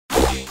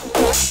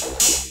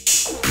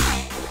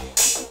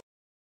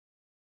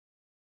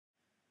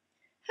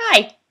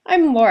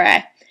I'm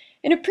Laura.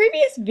 In a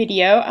previous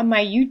video on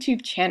my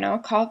YouTube channel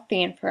called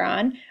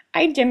Fanfaron,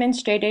 I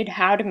demonstrated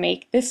how to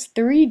make this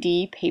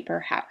 3D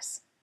paper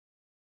house.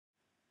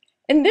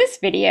 In this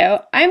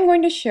video, I'm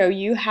going to show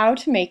you how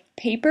to make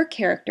paper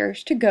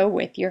characters to go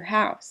with your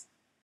house.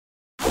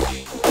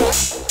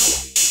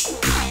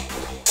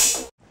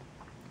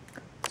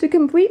 To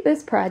complete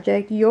this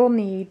project, you'll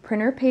need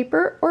printer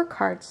paper or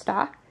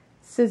cardstock,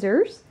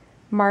 scissors,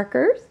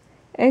 markers,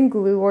 and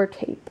glue or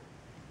tape.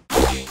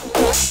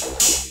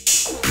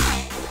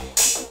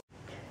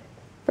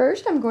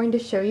 First, I'm going to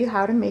show you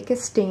how to make a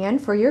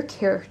stand for your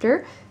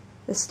character.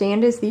 The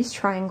stand is these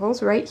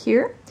triangles right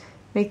here.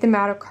 Make them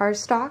out of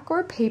cardstock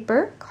or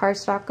paper.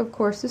 Cardstock, of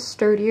course, is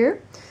sturdier.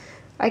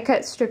 I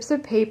cut strips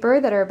of paper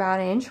that are about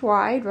 1 inch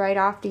wide right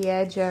off the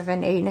edge of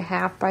an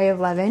 8.5 by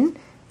 11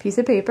 piece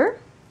of paper.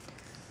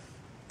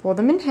 Fold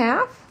them in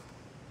half.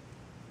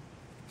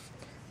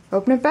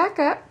 Open it back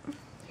up.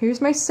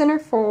 Here's my center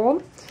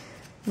fold.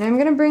 And I'm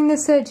going to bring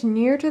this edge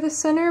near to the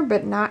center,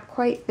 but not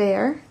quite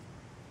there.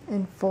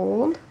 And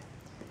fold.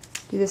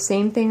 Do the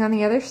same thing on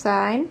the other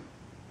side.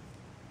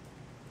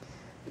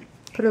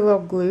 Put a little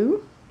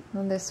glue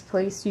on this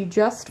place you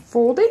just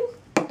folded.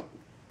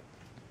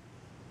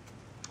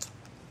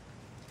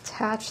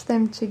 Attach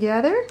them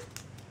together.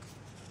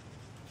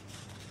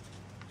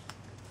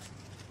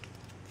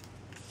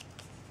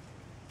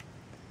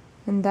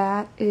 And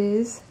that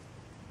is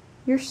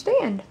your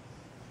stand.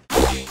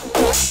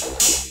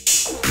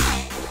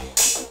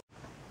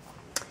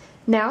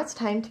 Now it's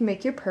time to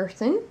make your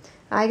person.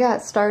 I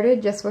got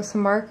started just with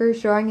some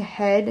markers, drawing a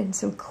head and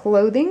some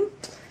clothing.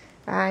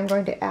 I'm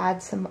going to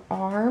add some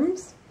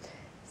arms.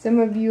 Some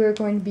of you are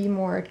going to be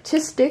more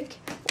artistic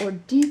or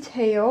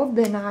detailed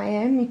than I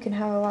am. You can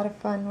have a lot of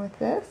fun with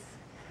this.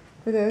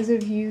 For those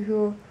of you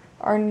who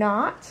are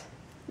not,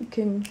 you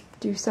can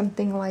do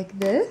something like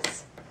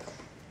this.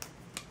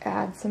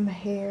 Add some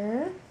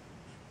hair.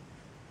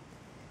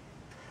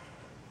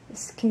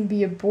 This can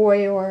be a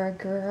boy or a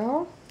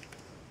girl.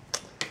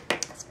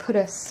 Put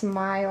a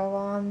smile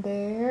on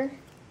there,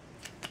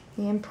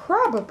 and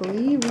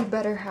probably we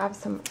better have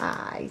some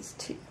eyes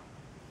too.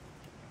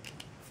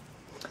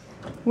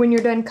 When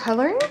you're done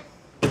coloring,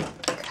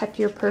 cut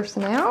your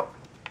person out.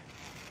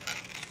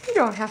 You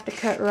don't have to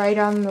cut right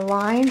on the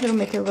lines. It'll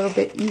make it a little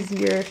bit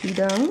easier if you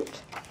don't.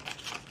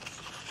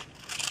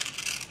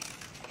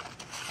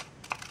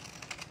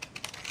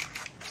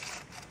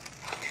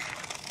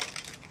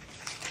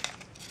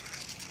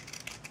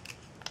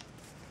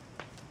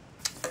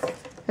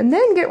 And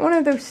then get one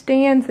of those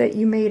stands that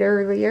you made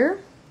earlier.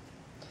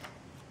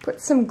 Put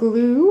some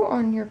glue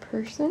on your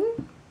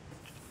person.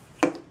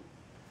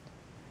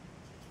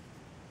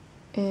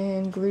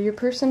 And glue your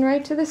person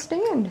right to the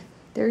stand.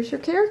 There's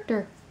your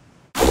character.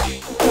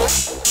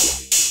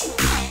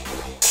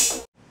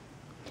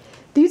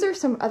 These are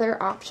some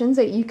other options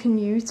that you can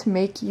use to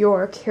make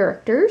your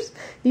characters.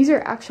 These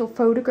are actual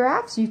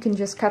photographs. You can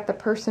just cut the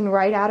person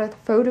right out of the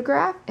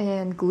photograph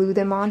and glue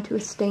them onto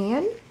a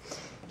stand.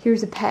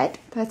 Here's a pet.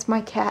 That's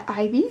my cat,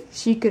 Ivy.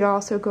 She could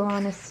also go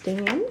on a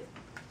stand.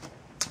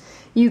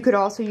 You could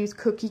also use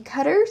cookie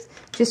cutters.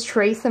 Just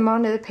trace them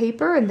onto the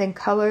paper and then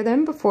color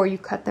them before you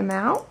cut them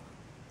out.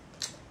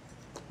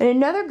 And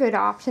another good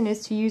option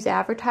is to use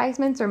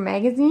advertisements or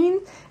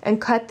magazines and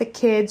cut the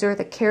kids or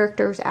the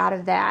characters out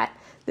of that.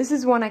 This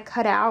is one I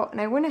cut out, and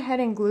I went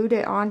ahead and glued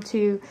it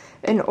onto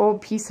an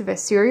old piece of a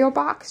cereal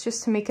box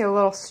just to make it a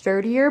little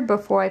sturdier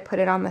before I put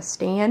it on the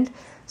stand.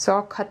 So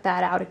I'll cut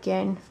that out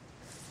again.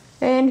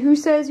 And who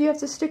says you have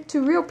to stick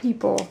to real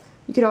people?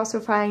 You could also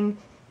find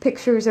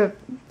pictures of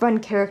fun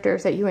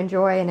characters that you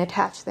enjoy and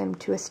attach them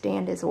to a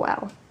stand as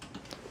well.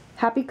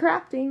 Happy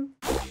crafting!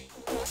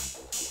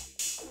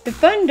 The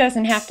fun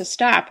doesn't have to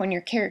stop when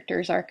your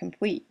characters are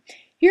complete.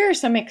 Here are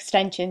some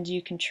extensions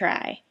you can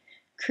try.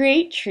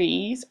 Create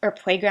trees or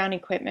playground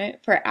equipment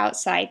for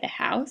outside the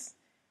house.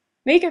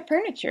 Make a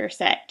furniture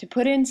set to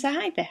put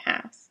inside the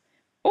house.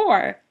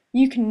 Or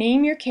you can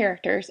name your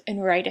characters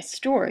and write a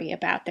story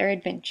about their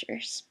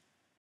adventures.